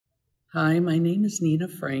Hi, my name is Nina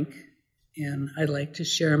Frank, and I'd like to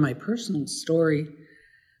share my personal story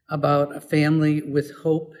about a family with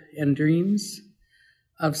hope and dreams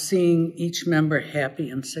of seeing each member happy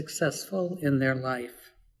and successful in their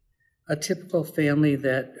life. A typical family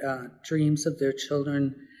that dreams of their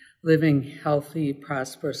children living healthy,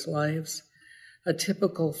 prosperous lives. A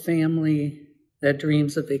typical family that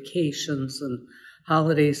dreams of vacations and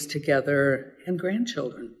holidays together and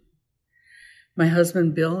grandchildren. My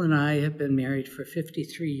husband Bill and I have been married for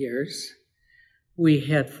 53 years. We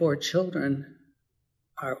had 4 children.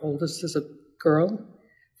 Our oldest is a girl,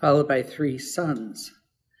 followed by 3 sons.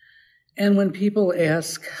 And when people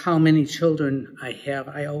ask how many children I have,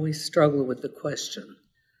 I always struggle with the question,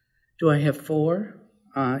 do I have 4?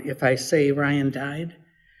 If I say Ryan died,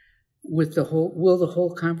 will the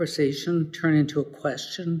whole conversation turn into a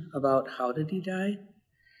question about how did he die?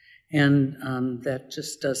 And that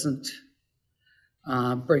just doesn't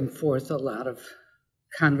bring forth a lot of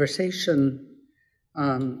conversation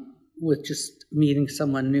with just meeting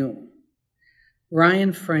someone new.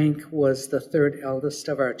 Ryan Frank was the 3rd eldest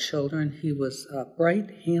of our children. He was a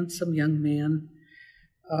bright, handsome young man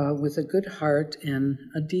with a good heart and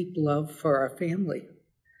a deep love for our family.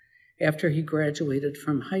 After he graduated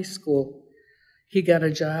from high school, he got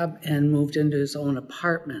a job and moved into his own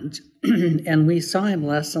apartment, and we saw him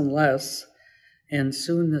less and less. And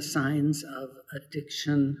soon the signs of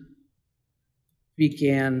addiction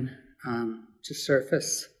began to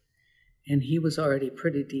surface, and he was already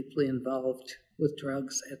pretty deeply involved with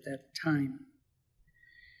drugs at that time.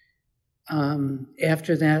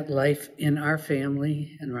 After that, life in our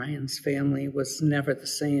family and Ryan's family was never the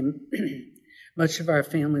same. Much of our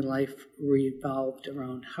family life revolved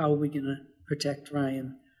around how are we going to protect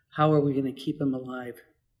Ryan? How are we going to keep him alive?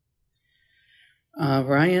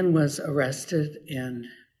 Ryan was arrested and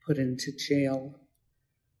put into jail,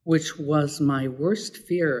 which was my worst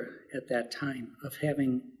fear at that time, of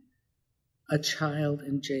having a child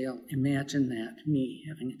in jail. Imagine that, me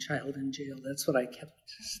having a child in jail. That's what I kept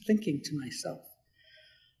thinking to myself.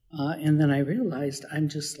 And then I realized I'm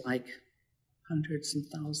just like hundreds and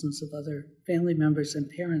thousands of other family members and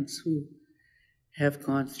parents who have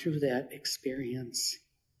gone through that experience.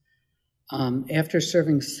 After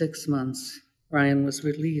serving 6 months, Ryan was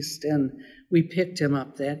released, and we picked him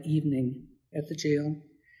up that evening at the jail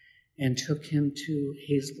and took him to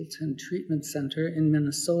Hazleton Treatment Center in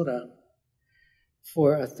Minnesota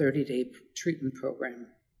for a 30-day treatment program.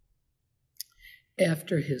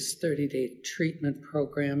 After his 30-day treatment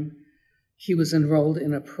program, he was enrolled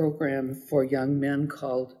in a program for young men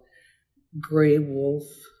called Gray Wolf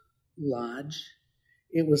Lodge.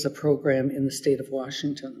 It was a program in the state of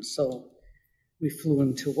Washington, so we flew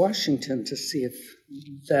him to Washington to see if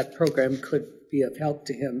that program could be of help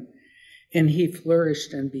to him. And he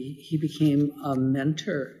flourished and he became a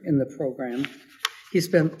mentor in the program. He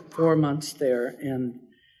spent 4 months there and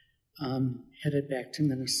headed back to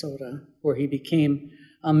Minnesota, where he became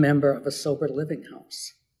a member of a sober living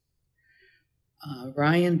house.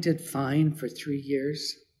 Ryan did fine for 3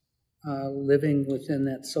 years, living within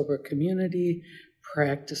that sober community,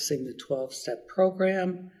 practicing the 12-step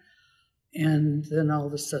program. And then all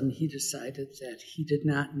of a sudden he decided that he did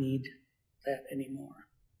not need that anymore.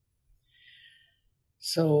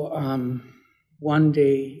 So one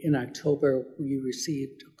day in October, we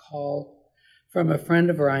received a call from a friend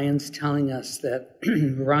of Ryan's telling us that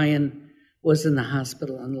Ryan was in the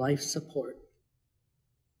hospital on life support.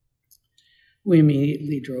 We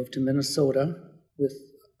immediately drove to Minnesota with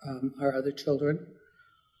our other children.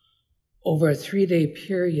 Over a 3-day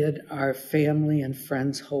period, our family and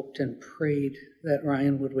friends hoped and prayed that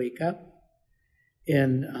Ryan would wake up.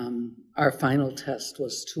 And our final test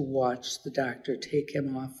was to watch the doctor take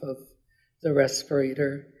him off of the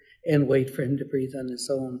respirator and wait for him to breathe on his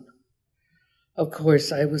own. Of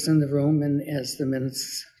course, I was in the room, and as the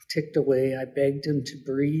minutes ticked away, I begged him to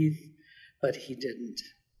breathe, but he didn't.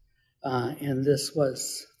 And this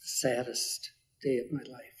was the saddest day of my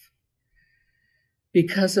life.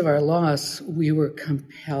 Because of our loss, we were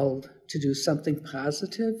compelled to do something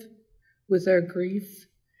positive with our grief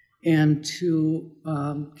and to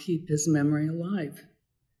keep his memory alive,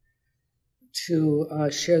 to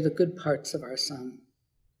share the good parts of our son.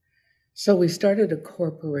 So we started a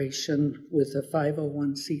corporation with a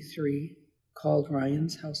 501c3 called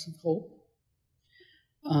Ryan's House of Hope.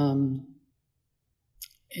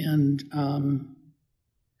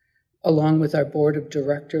 Along with our board of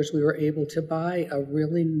directors, we were able to buy a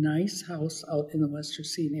really nice house out in the West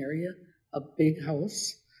Racine area, a big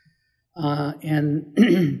house. And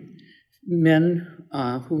men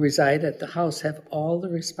who reside at the house have all the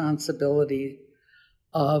responsibility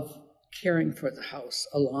of caring for the house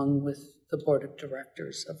along with the board of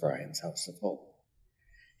directors of Ryan's House of Hope.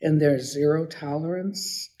 And there's zero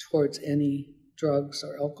tolerance towards any drugs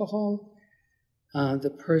or alcohol.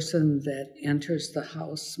 The person that enters the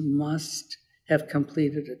house must have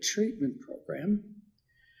completed a treatment program.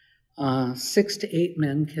 6 to 8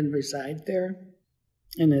 men can reside there,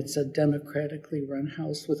 and it's a democratically run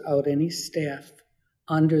house without any staff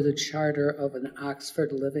under the charter of an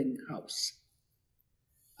Oxford Living House.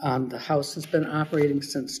 The house has been operating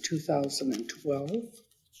since 2012.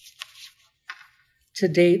 To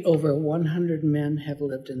date, over 100 men have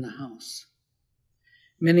lived in the house.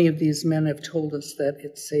 Many of these men have told us that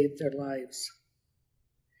it saved their lives.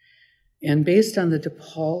 And based on the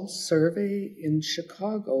DePaul survey in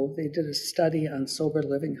Chicago, they did a study on sober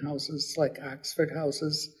living houses like Oxford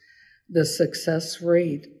houses. The success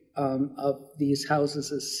rate of these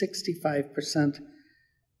houses is 65%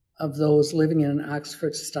 of those living in an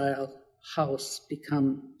Oxford-style house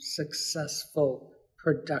become successful,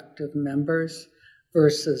 productive members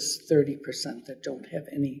versus 30% that don't have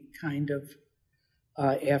any kind of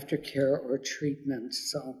aftercare or treatment.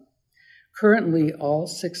 So currently, all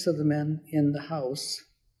 6 of the men in the house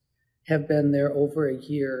have been there over a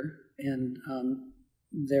year, and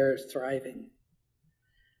they're thriving.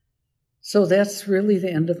 So that's really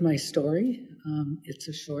the end of my story. It's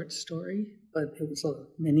a short story, but it was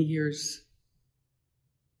many years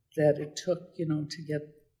that it took, to get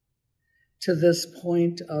to this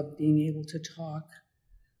point of being able to talk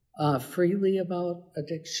freely about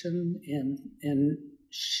addiction and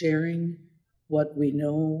sharing what we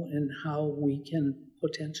know and how we can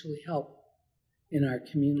potentially help in our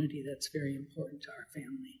community. That's very important to our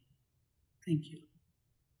family. Thank you.